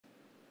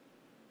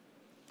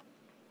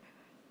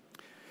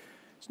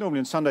Normally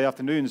on Sunday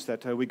afternoons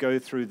that we go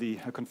through the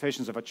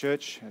confessions of our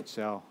church. It's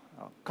our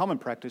common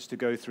practice to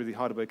go through the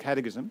Heidelberg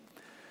Catechism.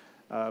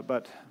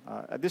 But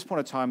at this point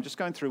in time, just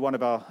going through one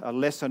of our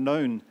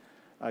lesser-known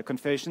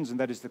confessions, and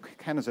that is the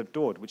Canons of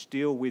Dort, which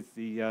deal with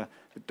the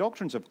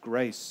doctrines of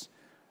grace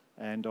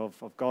and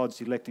of God's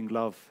electing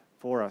love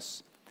for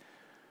us.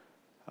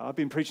 I've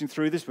been preaching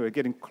through this. We're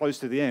getting close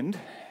to the end,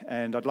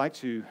 and I'd like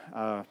to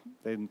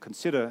then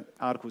consider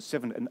Articles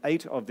 7 and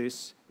 8 of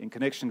this in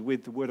connection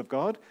with the Word of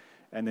God,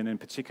 and then in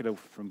particular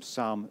from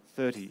Psalm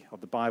 30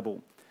 of the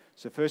Bible.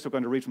 So first we're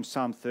going to read from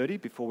Psalm 30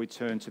 before we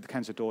turn to the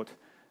Canons of Dort,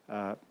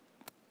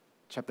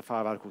 chapter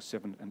 5, Articles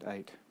 7 and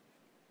 8.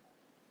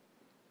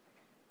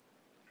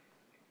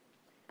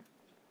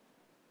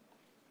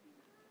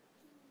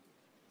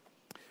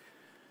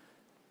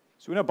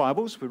 So in our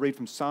Bibles, we read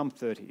from Psalm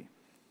 30.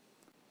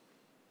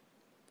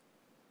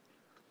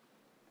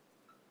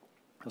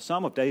 A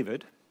Psalm of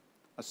David,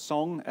 a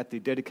song at the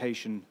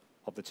dedication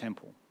of the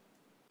temple.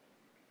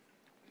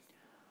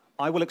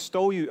 I will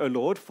extol you, O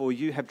Lord, for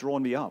you have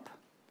drawn me up,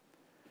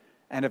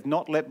 and have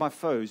not let my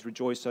foes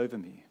rejoice over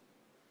me.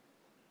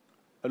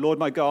 O Lord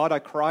my God, I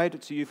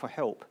cried to you for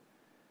help,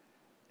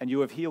 and you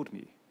have healed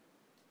me.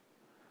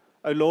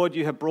 O Lord,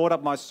 you have brought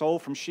up my soul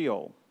from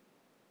Sheol.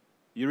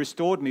 You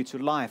restored me to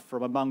life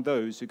from among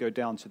those who go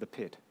down to the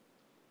pit.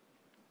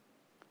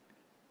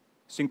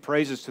 Sing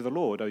praises to the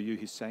Lord, O you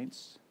his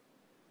saints,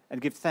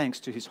 and give thanks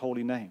to his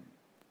holy name.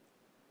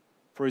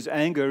 For his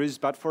anger is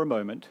but for a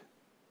moment,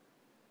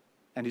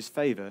 and his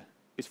favor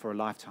is for a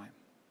lifetime.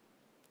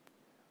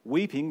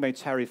 Weeping may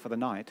tarry for the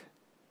night,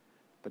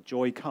 but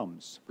joy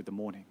comes with the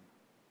morning.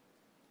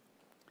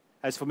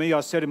 As for me,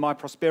 I said in my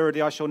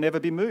prosperity, I shall never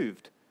be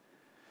moved.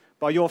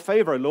 By your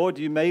favor, O Lord,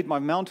 you made my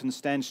mountain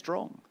stand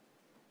strong.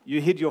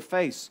 You hid your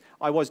face,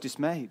 I was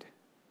dismayed.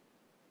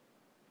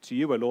 To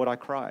you, O Lord, I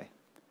cry,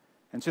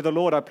 and to the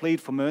Lord I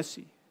plead for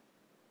mercy.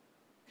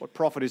 What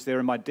profit is there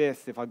in my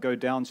death if I go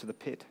down to the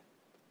pit?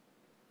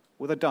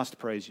 Will the dust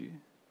praise you?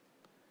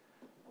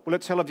 Will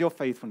it tell of your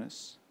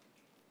faithfulness?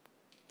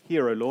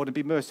 Hear, O Lord, and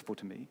be merciful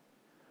to me.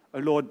 O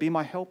Lord, be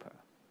my helper.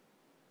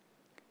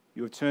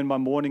 You have turned my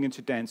mourning into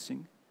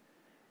dancing.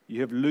 You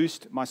have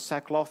loosed my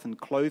sackcloth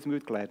and clothed me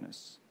with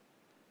gladness,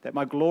 that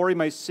my glory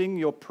may sing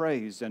your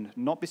praise and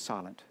not be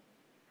silent.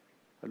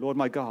 O Lord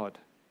my God,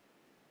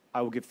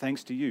 I will give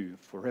thanks to you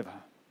forever.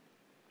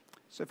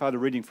 So far the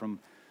reading from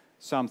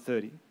Psalm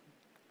 30.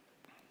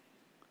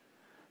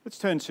 Let's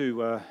turn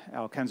to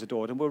our Canons of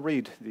Dort, and we'll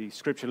read the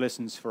scripture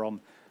lessons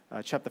from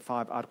chapter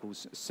 5,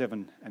 Articles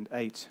 7 and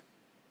 8.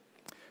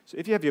 So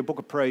if you have your book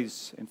of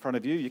praise in front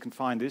of you, you can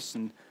find this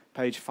in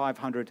page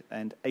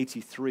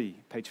 583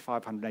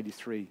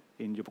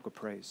 in your book of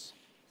praise.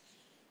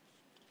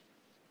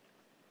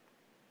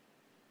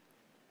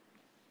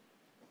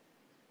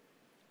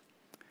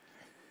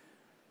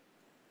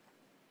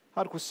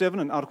 Article 7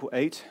 and Article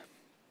 8.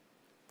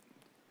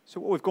 So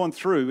what we've gone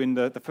through in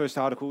the first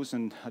articles,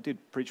 and I did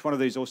preach one of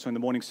these also in the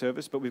morning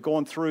service, but we've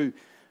gone through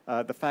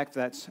the fact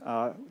that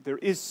there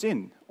is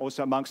sin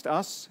also amongst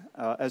us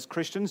as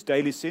Christians,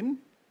 daily sin,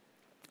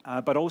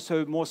 but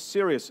also more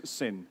serious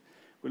sin.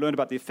 We learned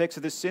about the effects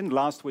of this sin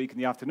last week in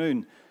the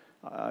afternoon.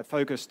 I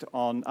focused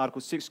on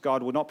Article 6,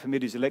 God will not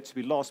permit his elect to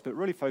be lost, but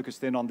really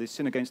focused then on the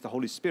sin against the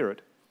Holy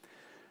Spirit.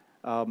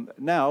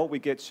 Now we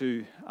get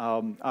to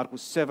Article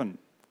 7.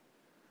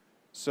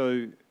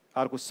 So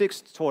Article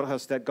 6 taught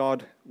us that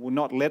God will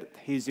not let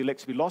his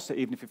elect to be lost,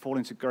 even if you fall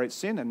into great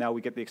sin, and now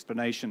we get the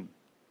explanation.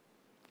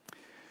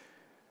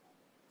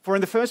 For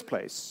in the first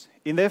place,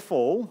 in their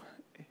fall,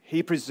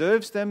 he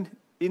preserves them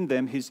in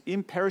them his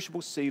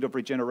imperishable seed of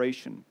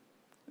regeneration,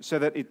 so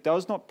that it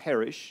does not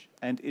perish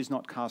and is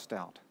not cast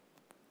out.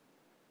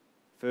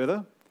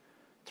 Further,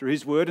 through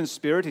his word and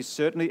spirit, he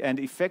certainly and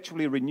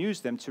effectually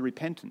renews them to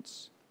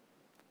repentance.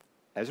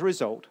 As a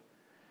result,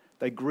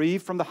 they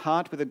grieve from the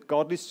heart with a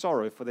godly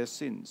sorrow for their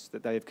sins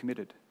that they have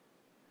committed.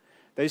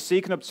 They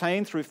seek and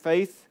obtain through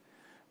faith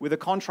with a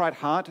contrite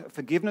heart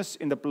forgiveness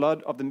in the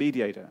blood of the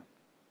mediator.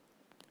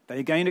 They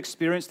again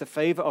experience the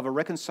favor of a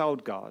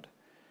reconciled God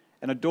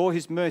and adore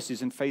his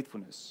mercies and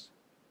faithfulness.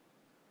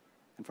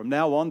 And from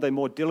now on, they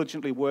more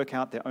diligently work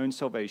out their own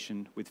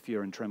salvation with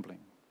fear and trembling.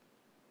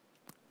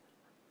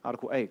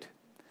 Article 8,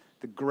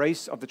 the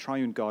grace of the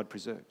triune God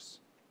preserves.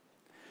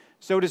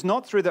 So it is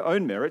not through their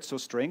own merits or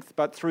strength,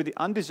 but through the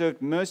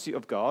undeserved mercy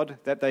of God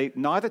that they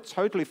neither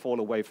totally fall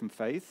away from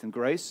faith and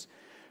grace,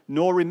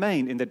 nor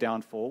remain in their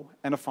downfall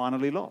and are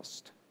finally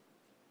lost.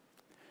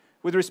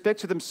 With respect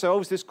to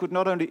themselves, this could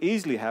not only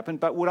easily happen,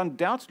 but would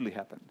undoubtedly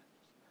happen.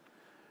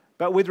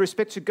 But with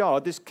respect to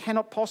God, this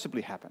cannot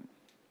possibly happen,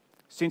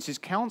 since his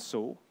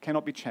counsel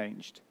cannot be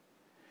changed,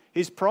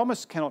 his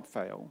promise cannot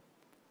fail,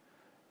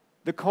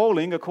 the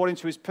calling according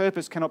to his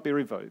purpose cannot be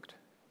revoked,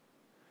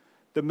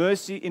 the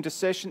mercy,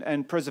 intercession,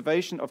 and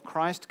preservation of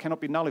Christ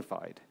cannot be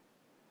nullified,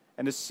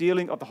 and the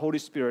sealing of the Holy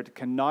Spirit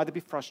can neither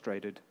be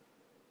frustrated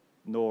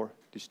nor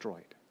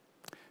destroyed.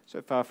 So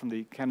far from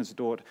the Canons of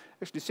Dort.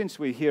 Actually, since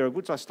we're here, I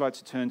would just like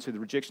to turn to the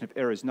rejection of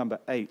errors, number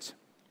 8.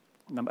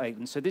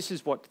 And so this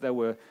is what they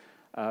were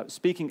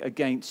speaking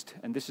against,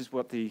 and this is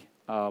what the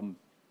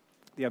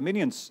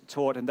Arminians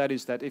taught, and that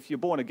is that if you're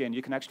born again,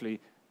 you can actually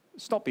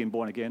stop being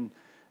born again,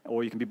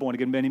 or you can be born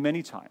again many,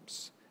 many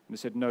times. And they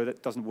said, no,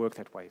 that doesn't work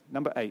that way.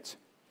 Number 8,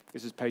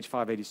 this is page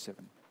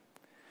 587.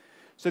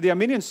 So the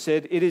Arminians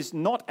said, it is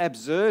not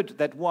absurd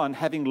that one,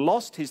 having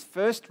lost his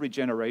first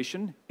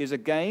regeneration, is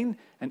again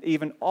and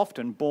even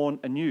often born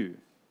anew.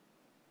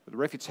 The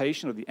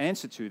refutation or the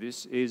answer to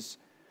this is,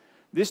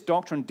 this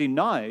doctrine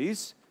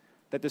denies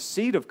that the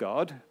seed of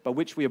God, by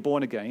which we are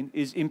born again,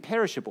 is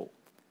imperishable,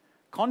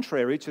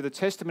 contrary to the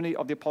testimony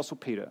of the Apostle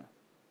Peter.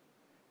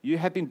 You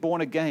have been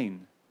born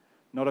again,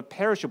 not of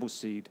perishable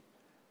seed,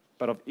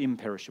 but of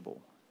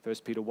imperishable. 1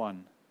 Peter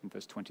 1 and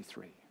verse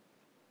 23.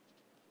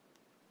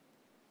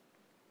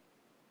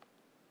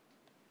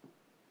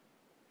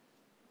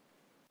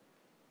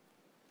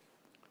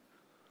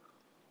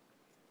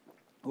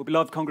 Well,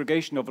 beloved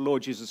congregation of the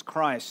Lord Jesus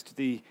Christ,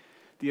 the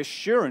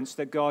assurance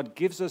that God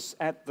gives us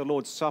at the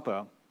Lord's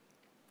Supper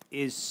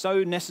is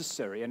so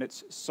necessary and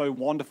it's so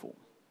wonderful.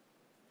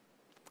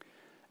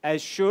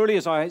 As surely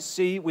as I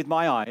see with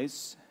my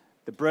eyes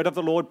the bread of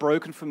the Lord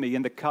broken for me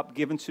and the cup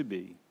given to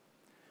me,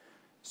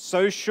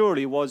 so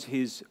surely was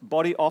his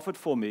body offered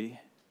for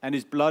me and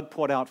his blood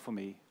poured out for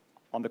me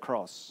on the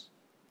cross.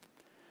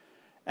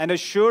 And as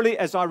surely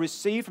as I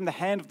receive from the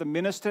hand of the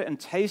minister and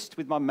taste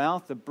with my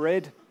mouth the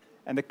bread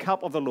and the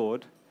cup of the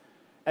Lord,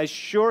 as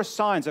sure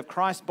signs of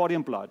Christ's body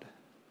and blood,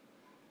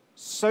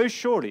 so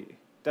surely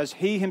does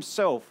he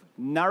himself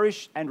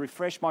nourish and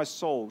refresh my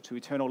soul to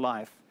eternal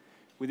life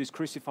with his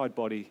crucified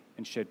body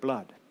and shed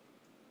blood.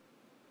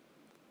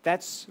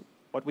 That's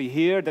what we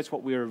hear, that's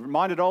what we're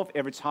reminded of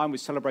every time we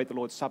celebrate the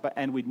Lord's Supper,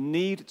 and we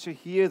need to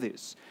hear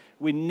this.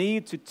 We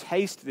need to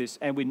taste this,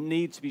 and we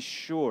need to be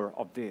sure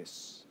of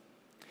this.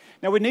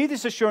 Now, we need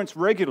this assurance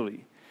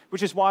regularly,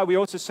 which is why we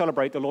also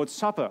celebrate the Lord's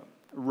Supper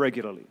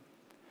regularly.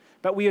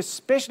 But we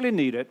especially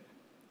need it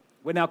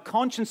when our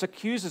conscience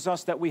accuses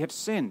us that we have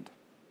sinned,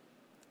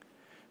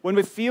 when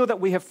we feel that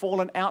we have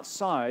fallen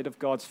outside of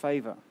God's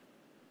favor.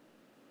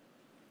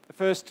 The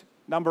first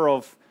number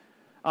of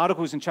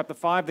articles in chapter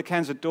 5, the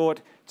Canons of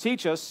Dort,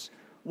 teach us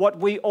what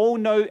we all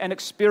know and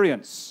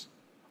experience.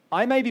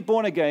 I may be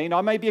born again,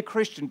 I may be a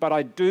Christian, but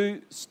I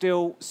do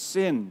still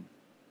sin.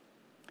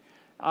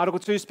 Article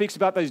 2 speaks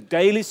about those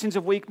daily sins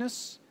of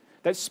weakness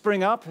that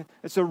spring up.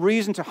 It's a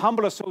reason to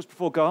humble ourselves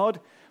before God.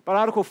 But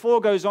Article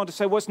 4 goes on to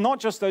say, well, it's not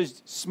just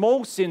those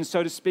small sins,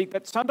 so to speak,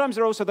 but sometimes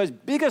there are also those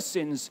bigger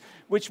sins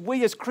which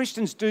we as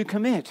Christians do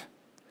commit.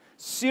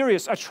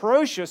 Serious,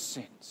 atrocious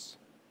sins.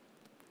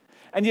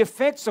 And the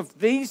effects of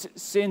these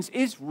sins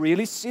is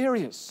really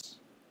serious.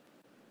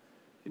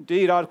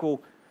 Indeed,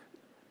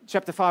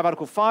 chapter 5,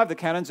 Article 5, the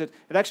Canons, it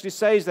actually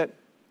says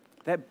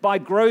that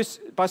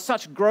by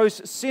such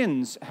gross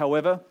sins,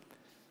 however,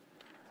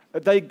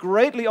 they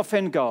greatly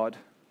offend God,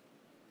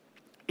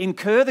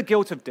 incur the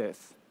guilt of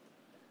death,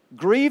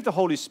 grieve the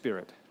Holy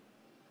Spirit,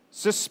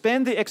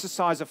 suspend the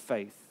exercise of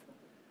faith,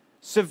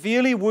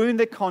 severely wound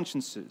their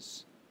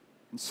consciences,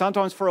 and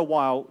sometimes for a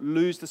while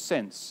lose the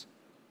sense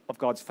of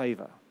God's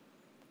favor.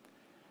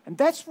 And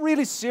that's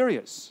really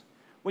serious.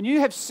 When you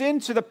have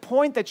sinned to the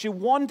point that you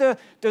wonder,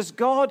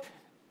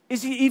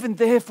 is he even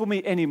there for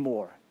me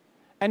anymore?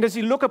 And does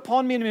he look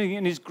upon me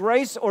in his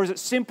grace, or is it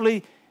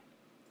simply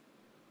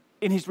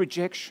in his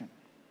rejection?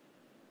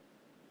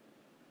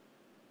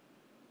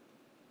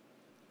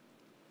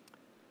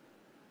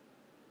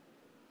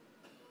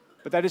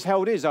 But that is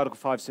how it is, Article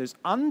 5 says,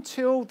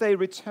 until they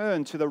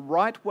return to the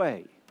right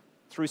way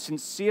through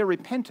sincere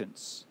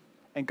repentance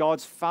and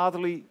God's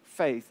fatherly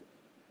faith,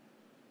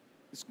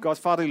 God's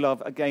fatherly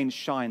love again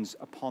shines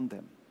upon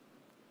them.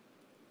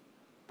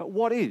 But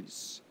what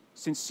is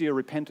sincere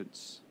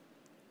repentance?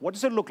 What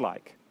does it look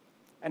like?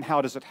 And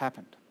how does it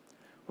happen?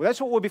 Well,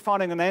 that's what we'll be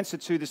finding an answer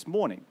to this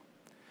morning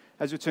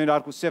as we turn to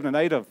Articles 7 and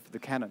 8 of the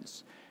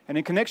Canons. And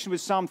in connection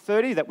with Psalm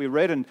 30 that we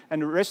read, and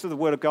the rest of the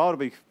Word of God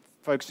will be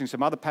focusing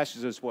some other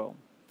passages as well.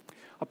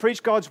 I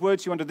preach God's word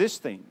to you under this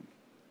theme.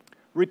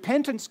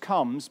 Repentance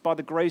comes by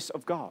the grace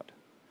of God.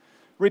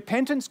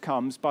 Repentance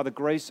comes by the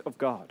grace of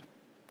God.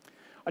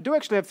 I do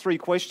actually have 3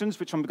 questions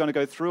which I'm going to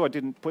go through. I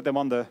didn't put them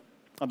on the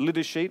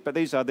literature sheet, but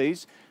these are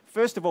these.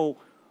 First of all,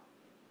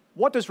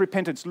 what does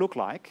repentance look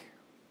like?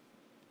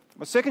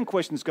 My second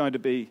question is going to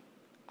be,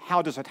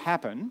 how does it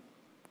happen?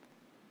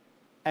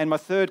 And my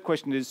third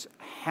question is,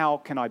 how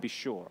can I be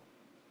sure?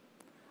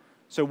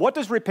 So what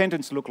does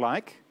repentance look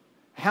like?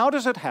 How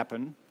does it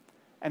happen?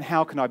 And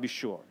how can I be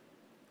sure?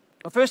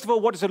 Well, first of all,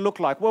 what does it look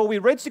like? Well, we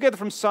read together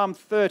from Psalm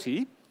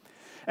 30,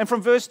 and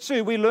from verse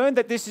 2, we learned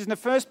that this is in the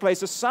first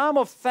place a psalm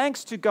of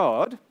thanks to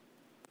God,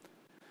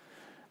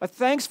 a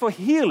thanks for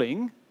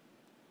healing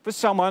for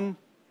someone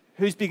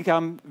who's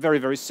become very,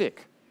 very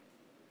sick.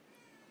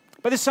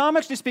 But the psalm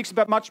actually speaks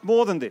about much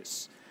more than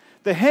this.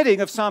 The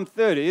heading of Psalm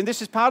 30, and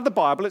this is part of the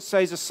Bible, it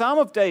says, a psalm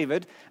of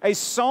David, a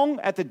song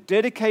at the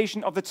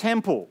dedication of the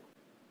temple.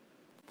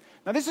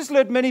 Now, this has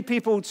led many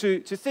people to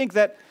think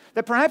that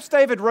perhaps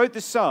David wrote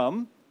this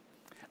psalm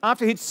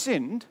after he'd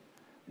sinned,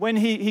 when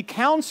he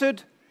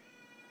counted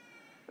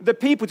the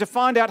people to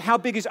find out how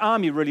big his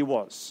army really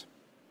was.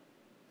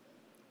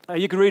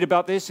 You can read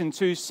about this in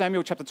 2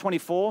 Samuel chapter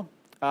 24,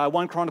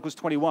 1 Chronicles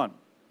 21.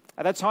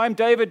 At that time,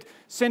 David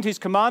sent his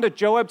commander,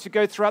 Joab, to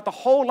go throughout the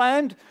whole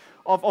land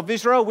of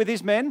Israel with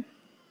his men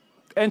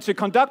and to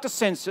conduct a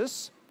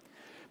census.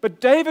 But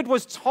David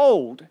was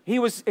told, he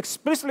was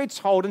explicitly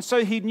told, and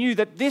so he knew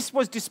that this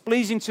was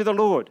displeasing to the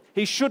Lord.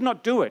 He should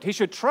not do it. He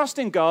should trust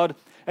in God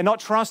and not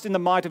trust in the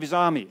might of his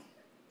army.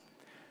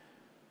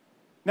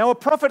 Now, a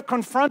prophet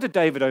confronted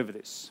David over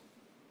this.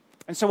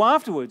 And so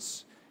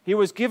afterwards, he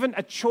was given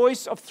a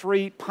choice of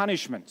 3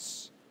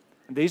 punishments.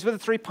 And these were the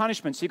 3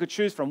 punishments he could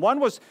choose from. One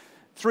was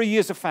 3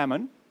 years of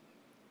famine.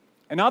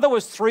 Another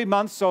was 3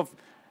 months of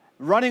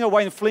running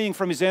away and fleeing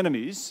from his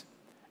enemies.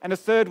 And a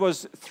third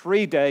was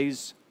 3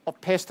 days of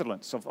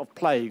pestilence, of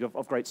plague,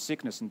 of great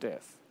sickness and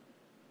death.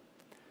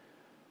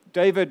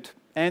 David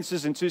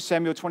answers in 2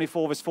 Samuel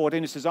 24, verse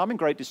 14, he says, I'm in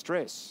great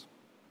distress.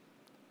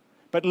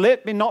 But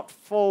let me not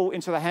fall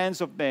into the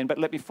hands of men, but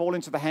let me fall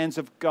into the hands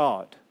of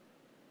God,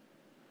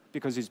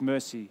 because his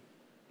mercy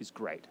is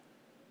great.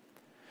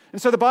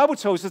 And so the Bible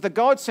tells us that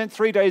God sent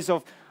 3 days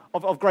of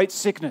great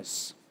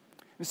sickness.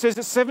 It says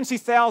that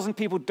 70,000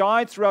 people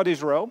died throughout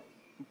Israel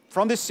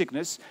from this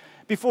sickness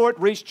before it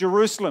reached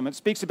Jerusalem. It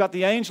speaks about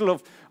the angel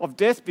of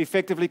death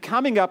effectively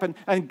coming up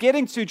and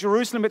getting to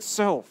Jerusalem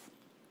itself.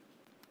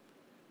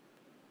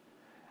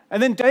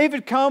 And then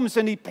David comes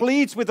and he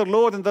pleads with the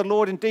Lord, and the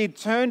Lord indeed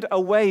turned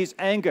away his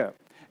anger.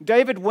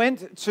 David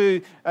went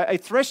to a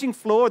threshing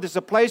floor. There's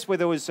a place where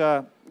there was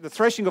the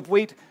threshing of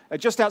wheat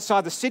just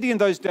outside the city in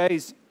those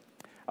days,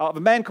 of a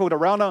man called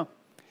Araunah.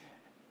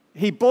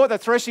 He bought the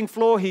threshing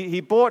floor. He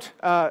bought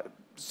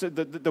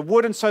the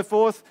wood and so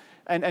forth,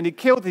 and he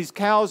killed his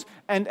cows,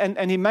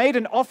 and he made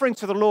an offering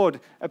to the Lord,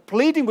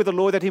 pleading with the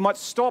Lord that he might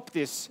stop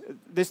this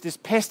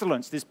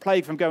pestilence, this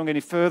plague from going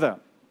any further.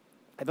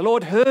 And the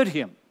Lord heard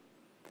him,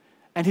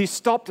 and he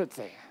stopped it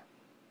there.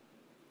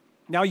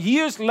 Now,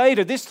 years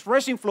later, this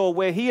threshing floor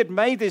where he had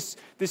made this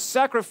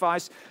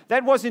sacrifice,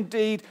 that was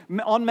indeed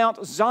on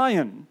Mount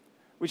Zion,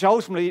 which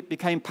ultimately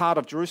became part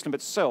of Jerusalem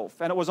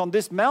itself. And it was on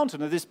this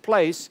mountain, or this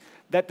place,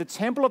 that the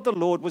temple of the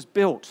Lord was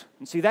built.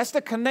 And see, that's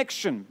the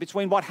connection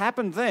between what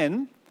happened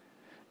then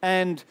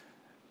and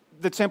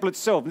the temple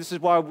itself. This is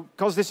why,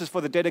 because this is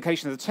for the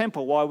dedication of the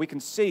temple, why we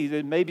can see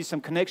there may be some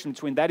connection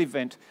between that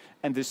event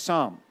and this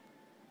psalm.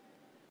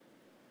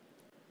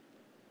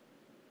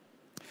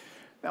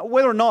 Now,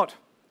 whether or not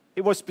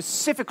it was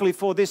specifically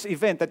for this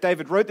event that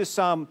David wrote this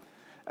psalm,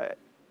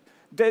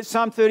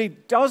 Psalm 30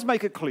 does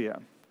make it clear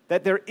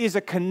that there is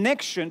a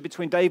connection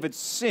between David's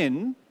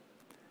sin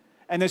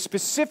and there's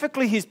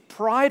specifically his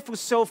prideful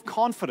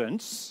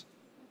self-confidence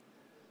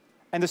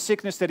and the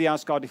sickness that he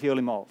asked God to heal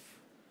him of.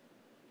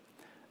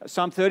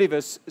 Psalm 30,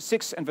 verse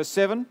 6 and verse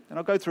 7, and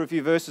I'll go through a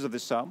few verses of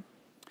this psalm.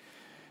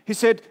 He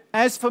said,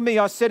 as for me,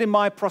 I said in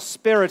my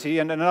prosperity,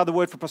 and another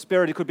word for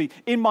prosperity could be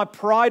in my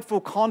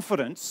prideful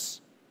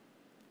confidence,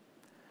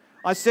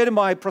 I said in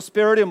my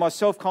prosperity and my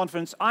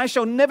self-confidence, I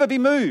shall never be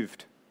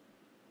moved.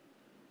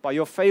 By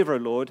your favor, O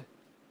Lord,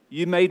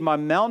 you made my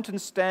mountain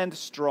stand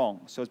strong.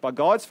 So it's by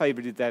God's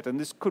favor he did that, and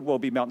this could well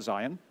be Mount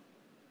Zion.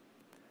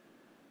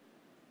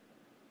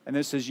 And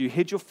then it says, you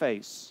hid your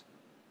face,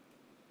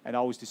 and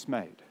I was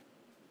dismayed.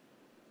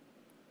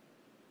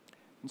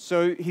 And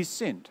so he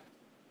sinned.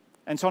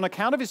 And so on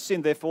account of his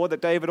sin, therefore,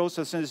 that David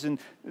also says in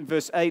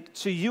verse 8,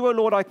 to you, O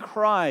Lord, I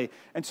cry,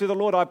 and to the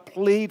Lord I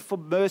plead for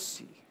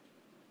mercy.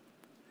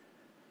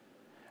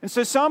 And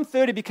so Psalm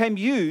 30 became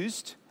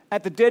used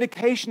at the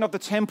dedication of the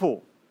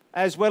temple,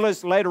 as well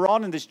as later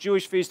on in this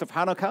Jewish feast of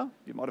Hanukkah.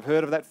 You might have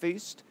heard of that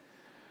feast,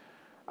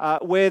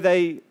 where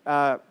they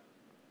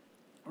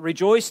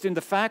rejoiced in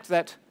the fact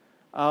that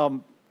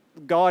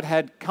God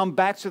had come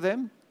back to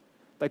them.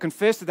 They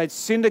confessed that they'd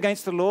sinned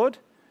against the Lord.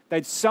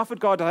 They'd suffered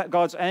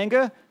God's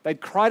anger.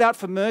 They'd cried out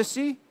for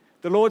mercy.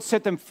 The Lord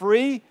set them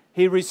free.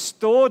 He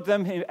restored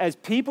them as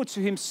people to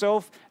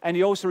himself, and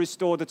he also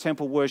restored the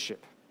temple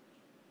worship.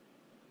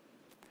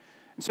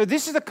 And so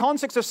this is the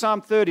context of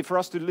Psalm 30 for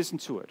us to listen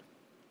to it.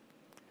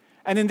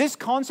 And in this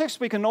context,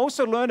 we can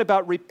also learn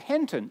about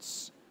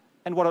repentance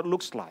and what it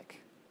looks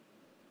like.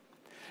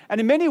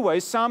 And in many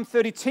ways, Psalm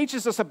 30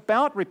 teaches us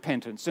about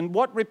repentance and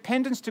what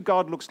repentance to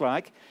God looks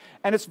like.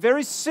 And it's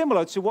very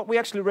similar to what we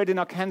actually read in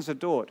our Canons of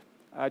Dort,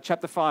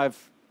 chapter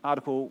 5,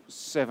 article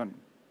 7.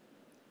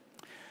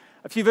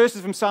 A few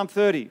verses from Psalm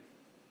 30.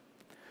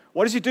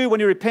 What does he do when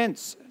he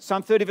repents?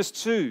 Psalm 30, verse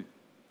 2.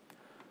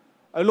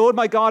 O Lord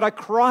my God, I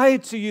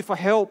cried to you for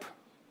help,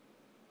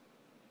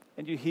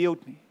 and you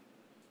healed me.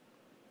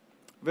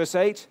 Verse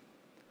 8.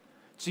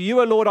 To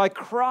you, O Lord, I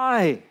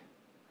cry,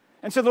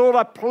 and to the Lord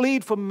I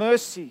plead for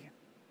mercy.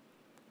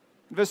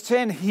 Verse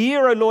 10.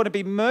 Hear, O Lord, and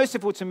be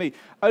merciful to me.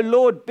 O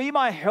Lord, be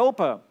my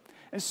helper.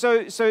 And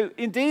so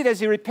indeed, as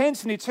he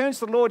repents and he turns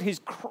to the Lord, he's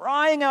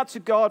crying out to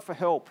God for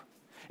help.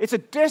 It's a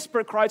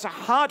desperate cry. It's a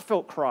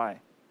heartfelt cry.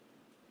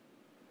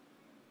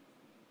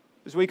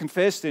 As we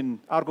confessed in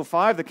Article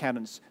 5 of the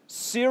Canons,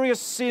 serious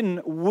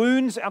sin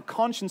wounds our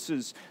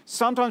consciences.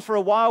 Sometimes for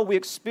a while we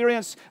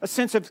experience a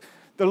sense of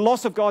the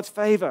loss of God's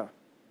favor.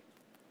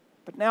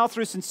 But now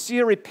through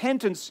sincere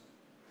repentance,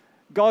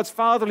 God's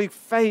fatherly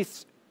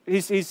faith,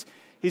 his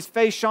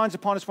face shines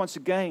upon us once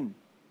again.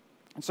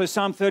 And so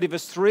Psalm 30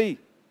 verse 3,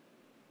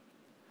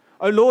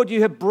 O Lord,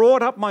 you have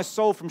brought up my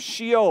soul from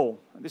Sheol.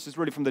 And this is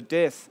really from the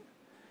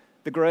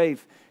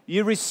grave.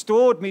 You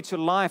restored me to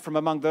life from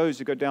among those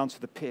who go down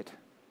to the pit.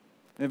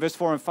 And in verse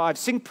 4 and 5,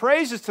 sing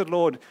praises to the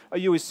Lord, O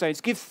you his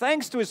saints. Give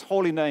thanks to his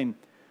holy name,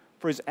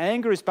 for his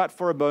anger is but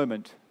for a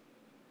moment,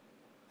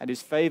 and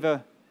his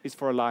favor is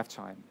for a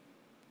lifetime.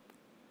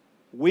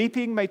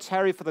 Weeping may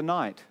tarry for the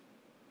night,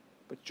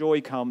 but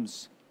joy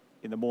comes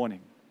in the morning.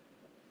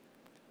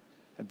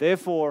 And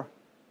therefore,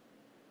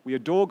 we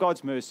adore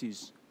God's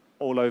mercies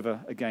all over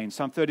again.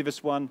 Psalm 30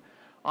 verse 1,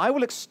 I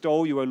will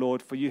extol you, O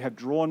Lord, for you have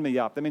drawn me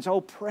up. That means I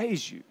will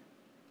praise you.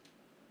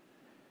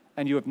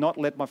 And you have not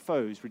let my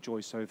foes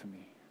rejoice over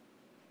me.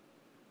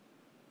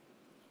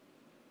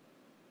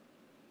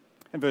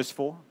 And verse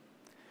 4,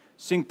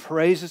 sing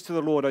praises to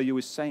the Lord, O you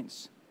his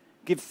saints.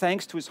 Give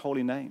thanks to his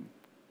holy name.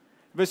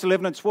 Verse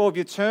 11 and 12,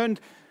 you turned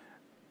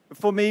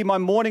for me my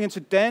mourning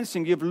into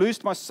dancing. You've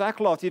loosed my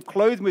sackcloth. You've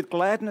clothed me with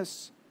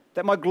gladness,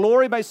 that my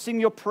glory may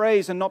sing your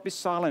praise and not be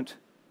silent.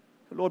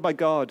 Lord my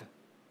God,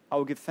 I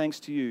will give thanks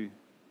to you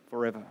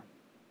forever.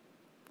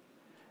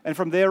 And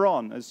from there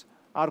on, as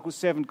Article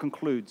 7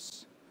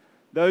 concludes,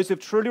 those who have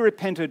truly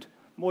repented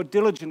more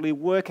diligently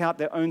work out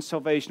their own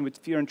salvation with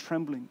fear and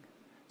trembling.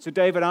 So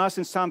David asks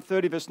in Psalm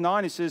 30 verse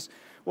 9, he says,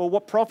 well,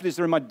 what profit is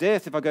there in my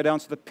death if I go down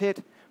to the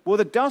pit? Will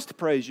the dust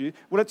praise you?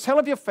 Will it tell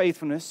of your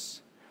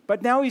faithfulness?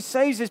 But now he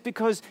says this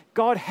because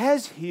God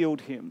has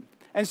healed him.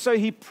 And so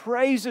he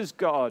praises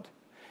God.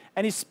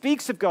 And he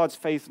speaks of God's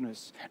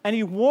faithfulness. And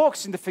he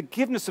walks in the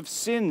forgiveness of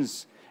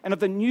sins and of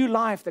the new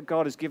life that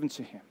God has given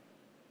to him.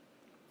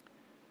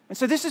 And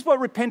so this is what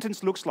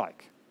repentance looks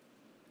like.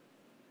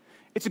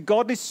 It's a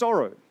godly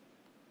sorrow.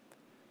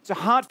 It's a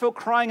heartfelt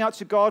crying out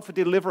to God for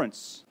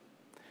deliverance.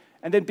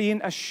 And then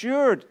being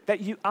assured that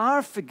you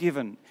are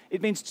forgiven.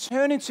 It means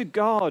turning to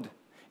God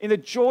in the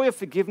joy of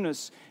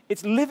forgiveness.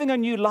 It's living a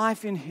new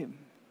life in him.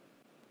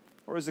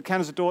 Or as the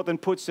Canons of Dort then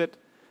puts it,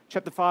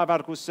 chapter 5,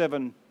 article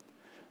 7,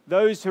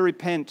 those who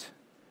repent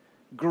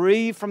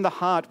grieve from the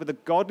heart with a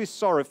godly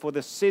sorrow for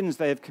the sins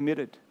they have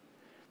committed.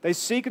 They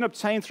seek and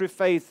obtain through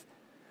faith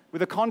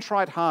with a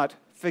contrite heart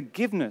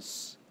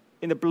forgiveness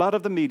in the blood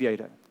of the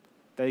mediator.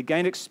 They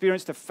again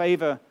experience the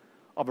favor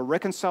of a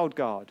reconciled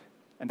God,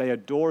 and they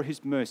adore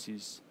his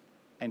mercies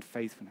and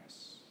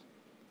faithfulness.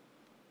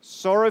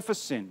 Sorrow for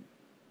sin.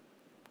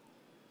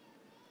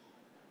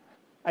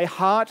 A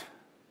heart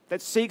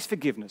that seeks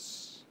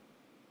forgiveness.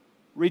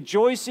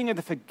 Rejoicing in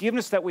the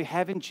forgiveness that we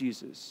have in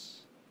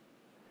Jesus,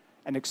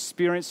 and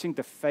experiencing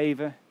the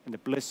favor and the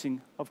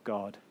blessing of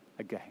God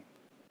again.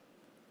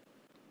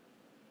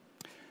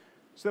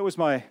 So that was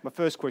my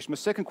first question. My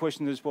second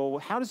question is, well,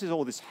 how does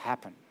all this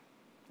happen?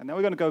 And now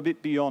we're going to go a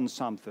bit beyond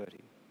Psalm 30.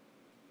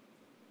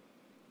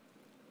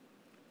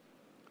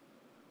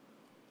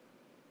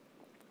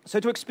 So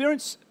to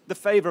experience the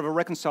favor of a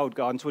reconciled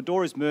God and to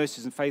adore his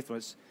mercies and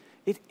faithfulness,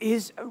 it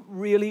is a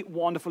really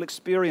wonderful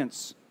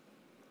experience.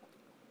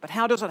 But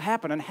how does it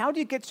happen? And how do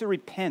you get to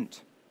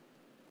repent?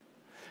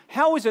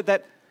 How is it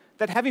that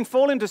having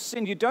fallen into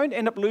sin, you don't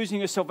end up losing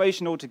your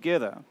salvation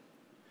altogether,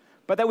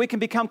 but that we can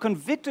become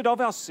convicted of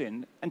our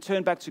sin and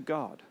turn back to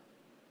God?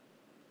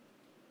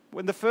 Well,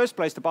 in the first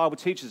place, the Bible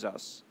teaches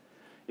us,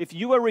 if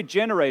you are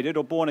regenerated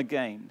or born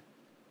again,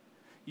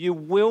 you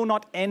will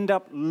not end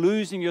up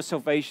losing your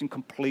salvation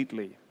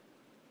completely.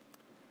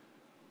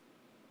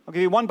 I'll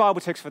give you one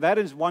Bible text for that.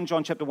 It is 1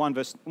 John chapter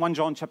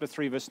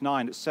 3, verse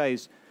 9. It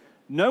says,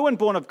 no one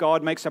born of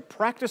God makes a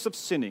practice of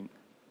sinning,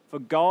 for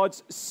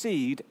God's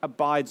seed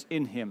abides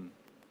in him.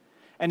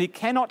 And he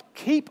cannot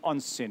keep on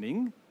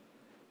sinning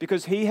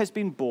because he has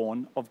been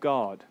born of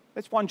God.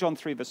 That's 1 John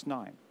 3, verse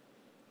 9.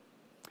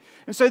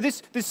 And so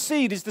this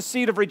seed is the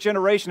seed of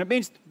regeneration. It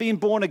means being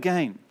born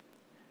again.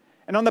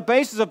 And on the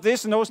basis of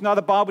this, and also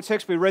another Bible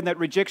text we read in that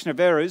rejection of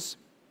errors,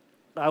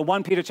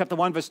 1 Peter chapter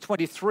 1, verse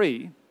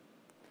 23,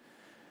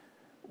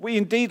 we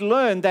indeed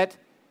learn that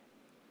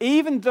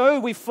even though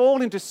we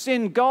fall into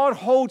sin, God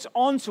holds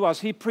on to us.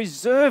 He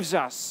preserves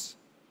us.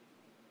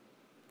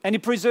 And he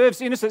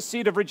preserves innocent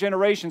seed of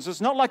regeneration. So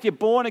it's not like you're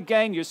born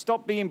again, you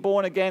stop being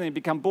born again and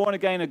become born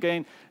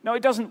again. No,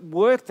 it doesn't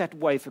work that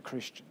way for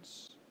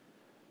Christians.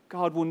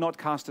 God will not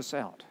cast us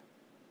out.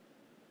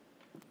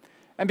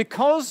 And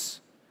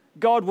because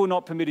God will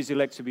not permit his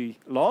elect to be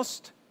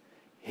lost,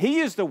 he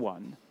is the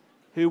one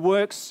who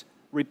works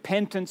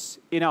repentance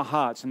in our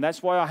hearts. And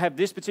that's why I have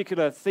this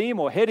particular theme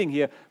or heading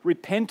here.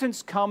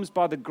 Repentance comes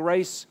by the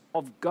grace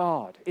of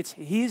God. It's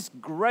his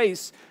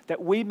grace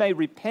that we may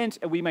repent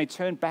and we may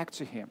turn back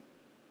to him.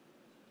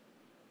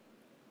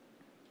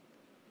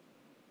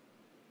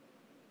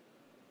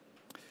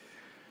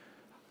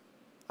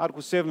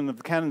 Article 7 of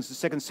the Canons, the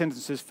second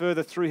sentence says,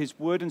 further, through his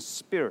word and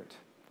spirit,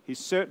 he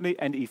certainly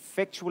and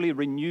effectually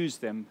renews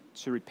them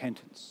to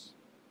repentance.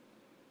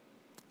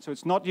 So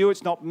it's not you,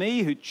 it's not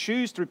me who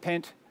choose to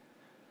repent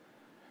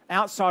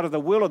outside of the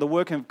will or the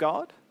working of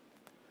God,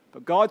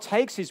 But God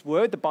takes his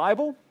word, the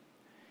Bible,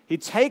 he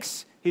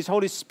takes his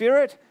Holy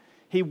Spirit,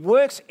 he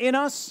works in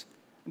us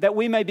that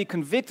we may be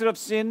convicted of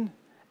sin,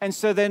 and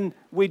so then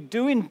we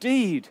do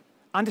indeed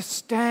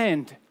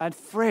understand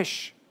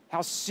afresh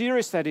how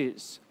serious that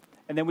is.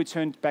 And then we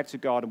turn back to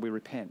God and we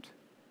repent.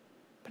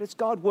 But it's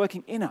God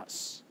working in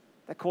us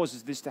that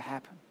causes this to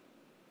happen.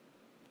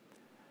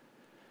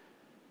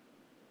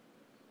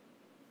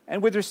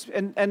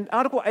 And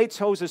Article 8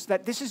 tells us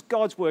that this is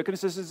God's work, and it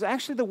says it's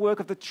actually the work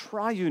of the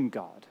triune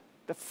God,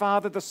 the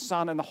Father, the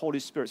Son, and the Holy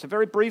Spirit. So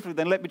very briefly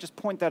then, let me just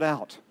point that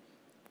out.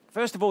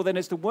 First of all, then,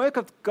 it's the work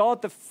of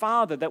God the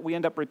Father that we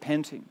end up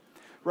repenting.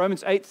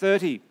 Romans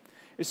 8:30,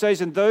 it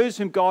says, "And those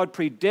whom God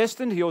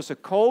predestined, he also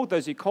called.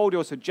 Those he called, he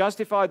also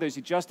justified. Those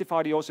he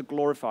justified, he also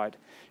glorified."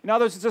 In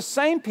other words, it's the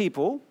same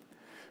people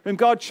whom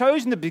God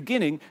chose in the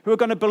beginning who are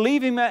going to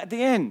believe him at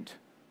the end.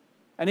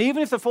 And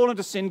even if they fall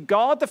into sin,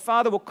 God the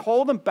Father will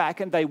call them back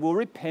and they will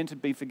repent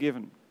and be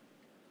forgiven.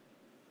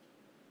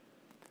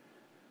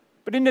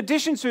 But in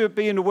addition to it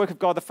being the work of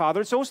God the Father,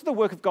 it's also the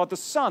work of God the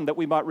Son that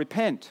we might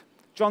repent.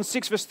 John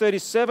 6 verse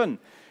 37,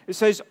 it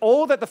says,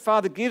 "All that the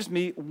Father gives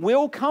me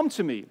will come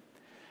to me,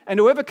 and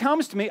whoever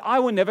comes to me I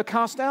will never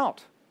cast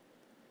out."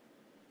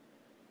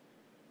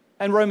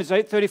 And Romans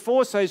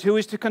 8:34 says, "Who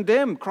is to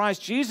condemn?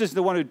 Christ Jesus,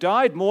 the one who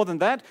died, more than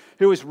that,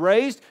 who was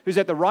raised, who's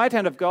at the right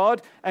hand of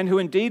God, and who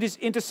indeed is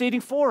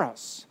interceding for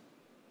us."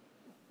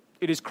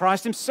 It is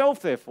Christ himself,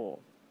 therefore,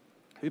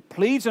 who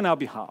pleads on our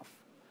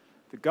behalf,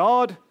 that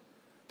God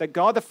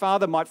the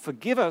Father might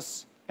forgive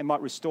us and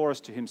might restore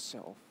us to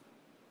himself.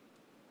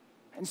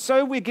 And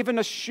so we're given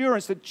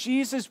assurance that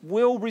Jesus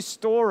will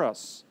restore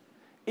us,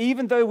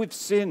 even though we've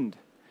sinned,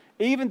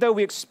 even though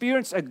we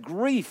experience a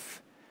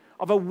grief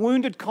of a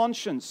wounded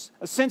conscience,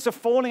 a sense of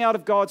falling out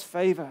of God's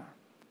favor.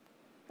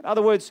 In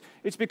other words,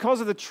 it's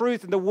because of the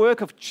truth and the work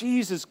of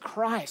Jesus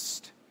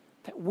Christ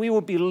that we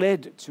will be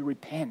led to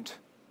repent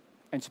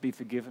and to be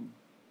forgiven.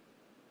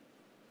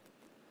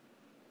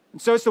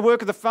 And so it's the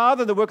work of the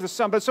Father and the work of the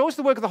Son, but it's also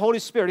the work of the Holy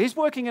Spirit. He's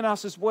working in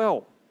us as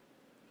well.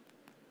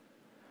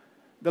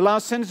 The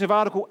last sentence of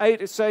Article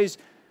 8, it says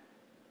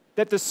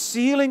that the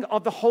sealing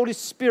of the Holy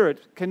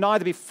Spirit can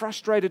neither be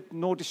frustrated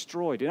nor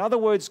destroyed. In other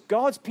words,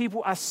 God's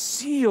people are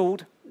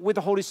sealed with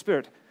the Holy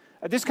Spirit.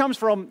 This comes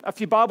from a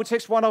few Bible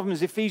texts. One of them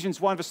is Ephesians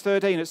 1 verse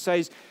 13. It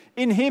says,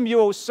 "In him you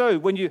also,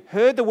 when you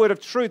heard the word of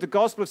truth, the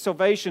gospel of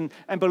salvation,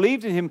 and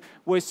believed in him,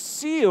 were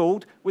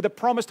sealed with the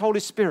promised Holy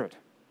Spirit."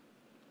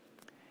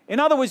 In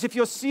other words, if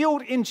you're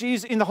sealed in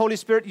Jesus, in the Holy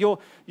Spirit, you're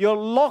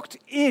locked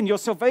in. Your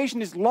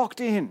salvation is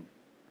locked in.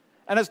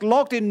 And it's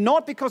locked in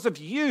not because of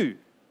you,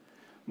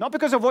 not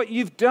because of what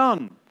you've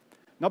done,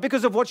 not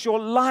because of what you're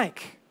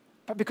like,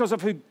 but because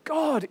of who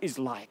God is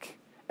like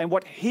and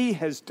what he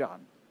has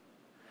done.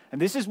 And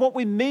this is what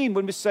we mean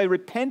when we say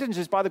repentance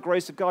is by the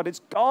grace of God. It's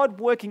God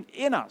working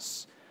in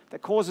us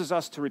that causes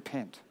us to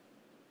repent.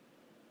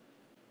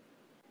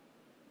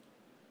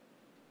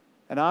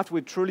 And after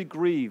we've truly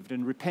grieved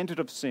and repented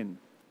of sin,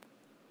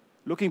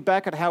 looking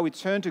back at how we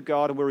turned to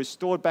God and were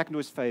restored back into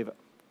his favor,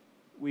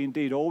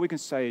 all we can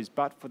say is,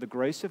 but for the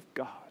grace of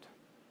God,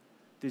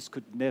 this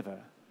could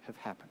never have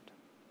happened.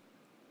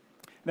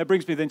 And that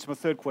brings me then to my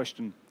third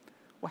question.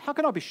 Well, how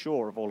can I be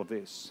sure of all of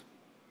this?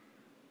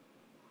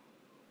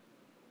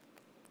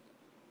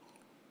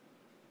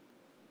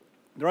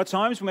 There are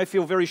times we may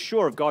feel very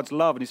sure of God's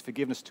love and his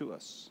forgiveness to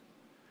us.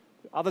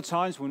 Other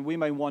times when we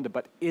may wonder,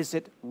 but is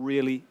it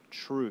really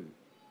true?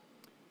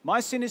 My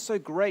sin is so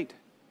great.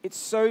 It's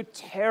so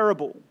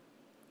terrible.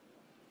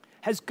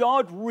 Has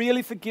God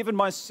really forgiven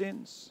my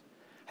sins?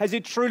 Has he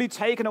truly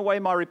taken away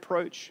my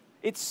reproach?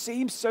 It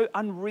seems so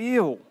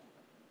unreal.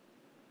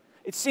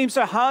 It seems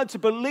so hard to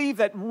believe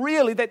that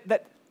really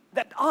that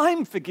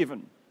I'm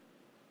forgiven.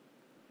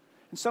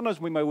 And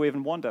sometimes we may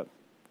even wonder,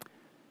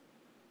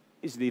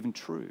 is it even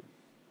true?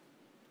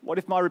 What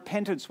if my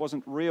repentance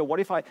wasn't real? What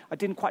if I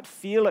didn't quite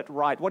feel it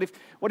right? What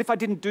if I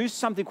didn't do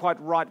something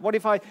quite right? What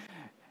if I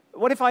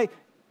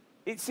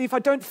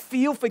don't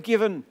feel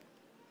forgiven?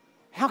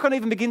 How can I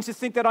even begin to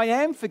think that I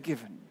am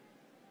forgiven?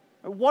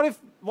 What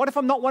if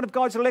I'm not one of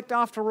God's elect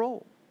after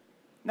all?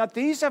 Now,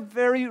 these are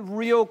very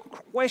real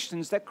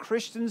questions that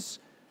Christians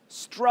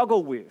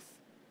struggle with.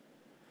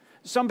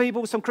 Some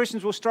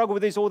Christians will struggle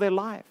with these all their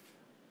life.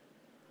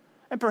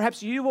 And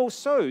perhaps you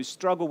also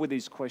struggle with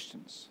these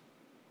questions.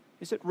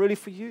 Is it really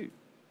for you?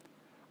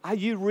 Are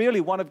you really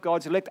one of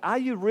God's elect? Are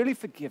you really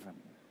forgiven?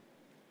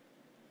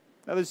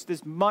 Now,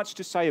 there's much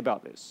to say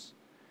about this.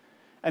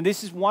 And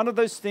this is one of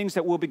those things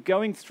that we'll be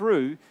going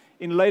through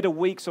in later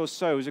weeks or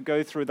so as we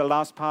go through the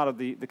last part of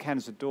the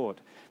Canons of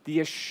Dort. The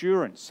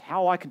assurance,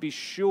 how I can be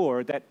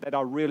sure that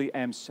I really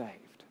am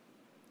saved.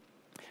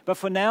 But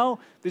for now,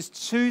 there's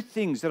two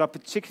things that I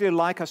particularly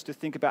like us to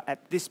think about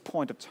at this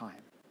point of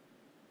time,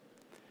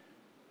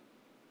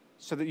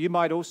 so that you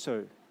might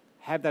also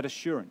have that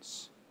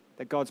assurance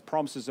that God's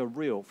promises are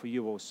real for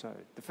you also.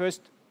 The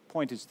first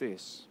point is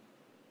this.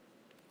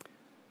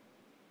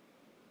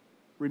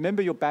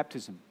 Remember your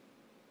baptism.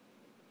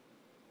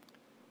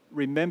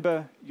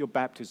 Remember your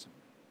baptism.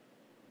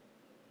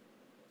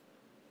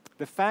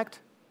 The fact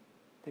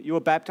that you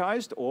are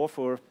baptized, or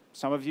for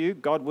some of you,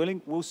 God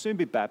willing, will soon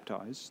be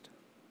baptized.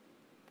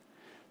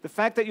 The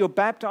fact that you're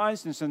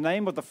baptized in the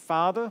name of the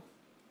Father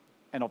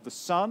and of the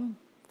Son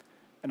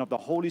and of the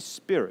Holy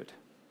Spirit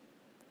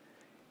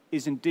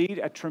is indeed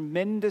a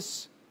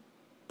tremendous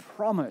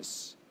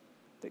promise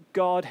that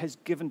God has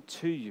given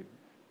to you.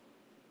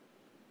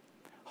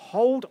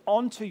 Hold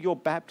on to your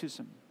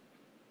baptism.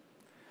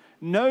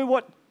 Know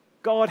what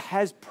God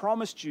has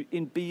promised you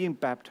in being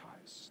baptized.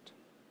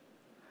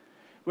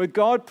 Where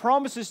God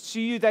promises to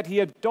you that He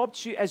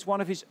adopts you as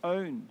one of His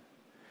own.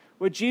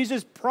 Where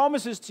Jesus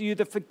promises to you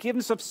the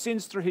forgiveness of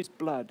sins through His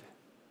blood.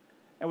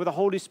 And where the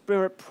Holy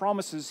Spirit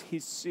promises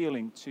His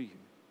sealing to you.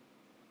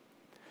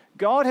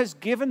 God has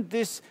given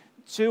this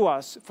to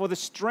us for the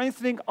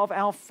strengthening of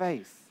our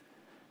faith,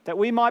 that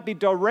we might be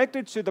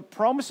directed to the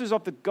promises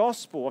of the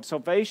gospel of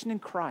salvation in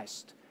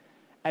Christ,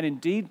 and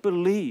indeed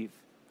believe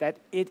that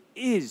it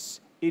is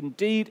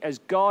indeed as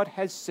God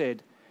has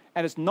said,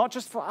 and it's not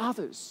just for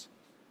others,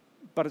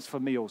 but it's for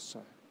me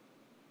also.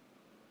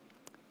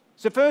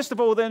 So first of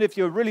all then, if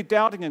you're really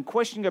doubting and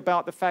questioning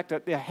about the fact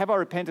that, have I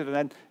repented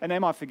and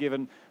am I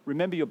forgiven,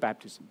 remember your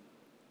baptism.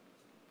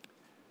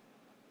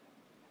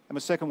 And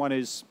the second one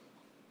is,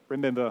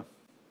 remember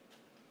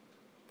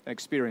and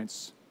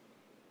experience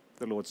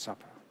the Lord's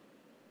Supper.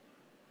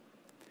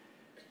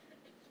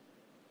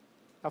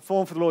 Our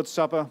form for the Lord's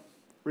Supper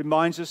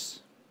reminds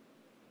us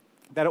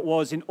that it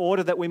was in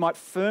order that we might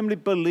firmly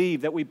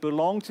believe that we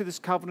belong to this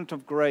covenant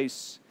of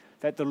grace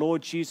that the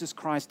Lord Jesus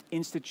Christ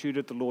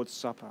instituted the Lord's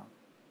Supper.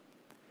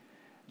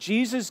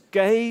 Jesus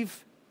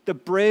gave the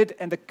bread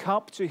and the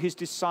cup to His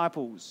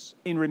disciples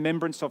in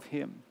remembrance of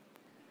Him.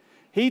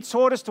 He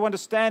taught us to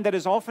understand that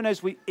as often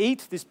as we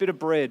eat this bit of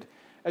bread,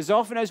 as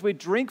often as we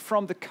drink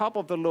from the cup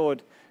of the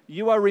Lord,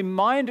 you are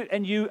reminded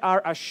and you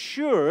are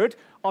assured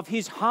of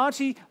His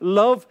hearty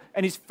love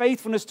and His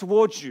faithfulness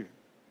towards you.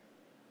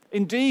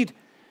 Indeed,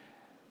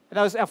 and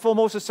as our form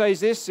also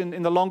says this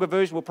in the longer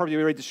version, we'll probably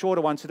read the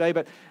shorter one today,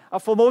 but our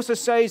form also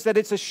says that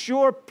it's a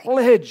sure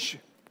pledge,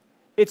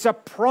 it's a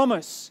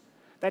promise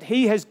that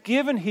He has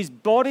given His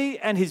body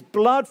and His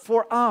blood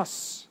for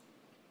us.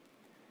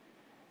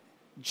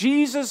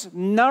 Jesus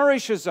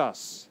nourishes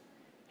us.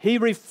 He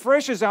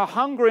refreshes our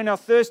hunger and our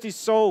thirsty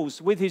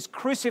souls with His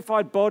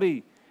crucified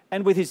body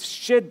and with His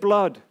shed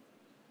blood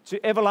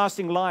to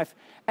everlasting life.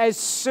 As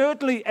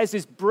certainly as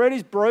this bread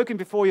is broken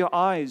before your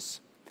eyes,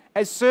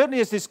 as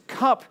certainly as this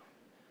cup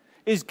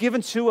is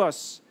given to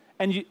us,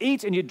 and you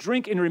eat and you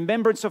drink in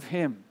remembrance of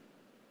Him.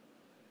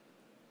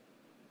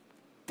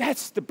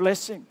 That's the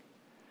blessing.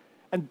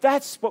 And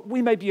that's what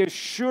we may be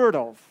assured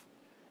of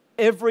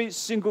every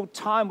single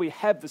time we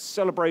have the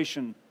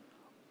celebration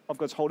of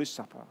God's Holy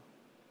Supper.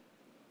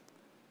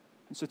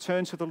 And so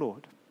turn to the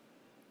Lord.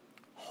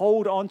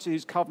 Hold on to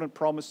His covenant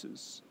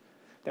promises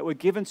that were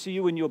given to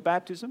you in your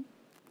baptism.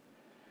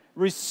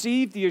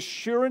 Receive the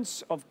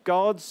assurance of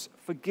God's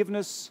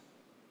forgiveness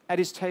at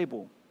His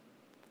table.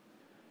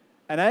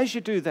 And as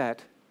you do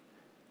that,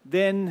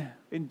 then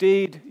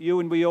indeed you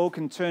and we all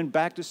can turn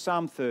back to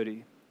Psalm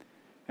 30.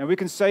 And we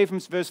can say from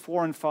verse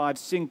 4 and 5,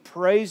 sing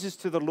praises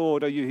to the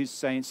Lord, O you His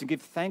saints, and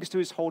give thanks to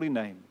His holy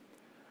name.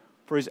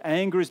 For His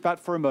anger is but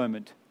for a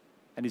moment,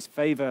 and His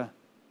favor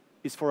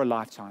is for a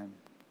lifetime.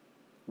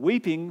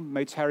 Weeping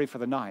may tarry for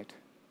the night,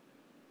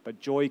 but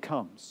joy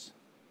comes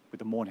with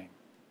the morning.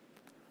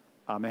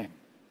 Amen.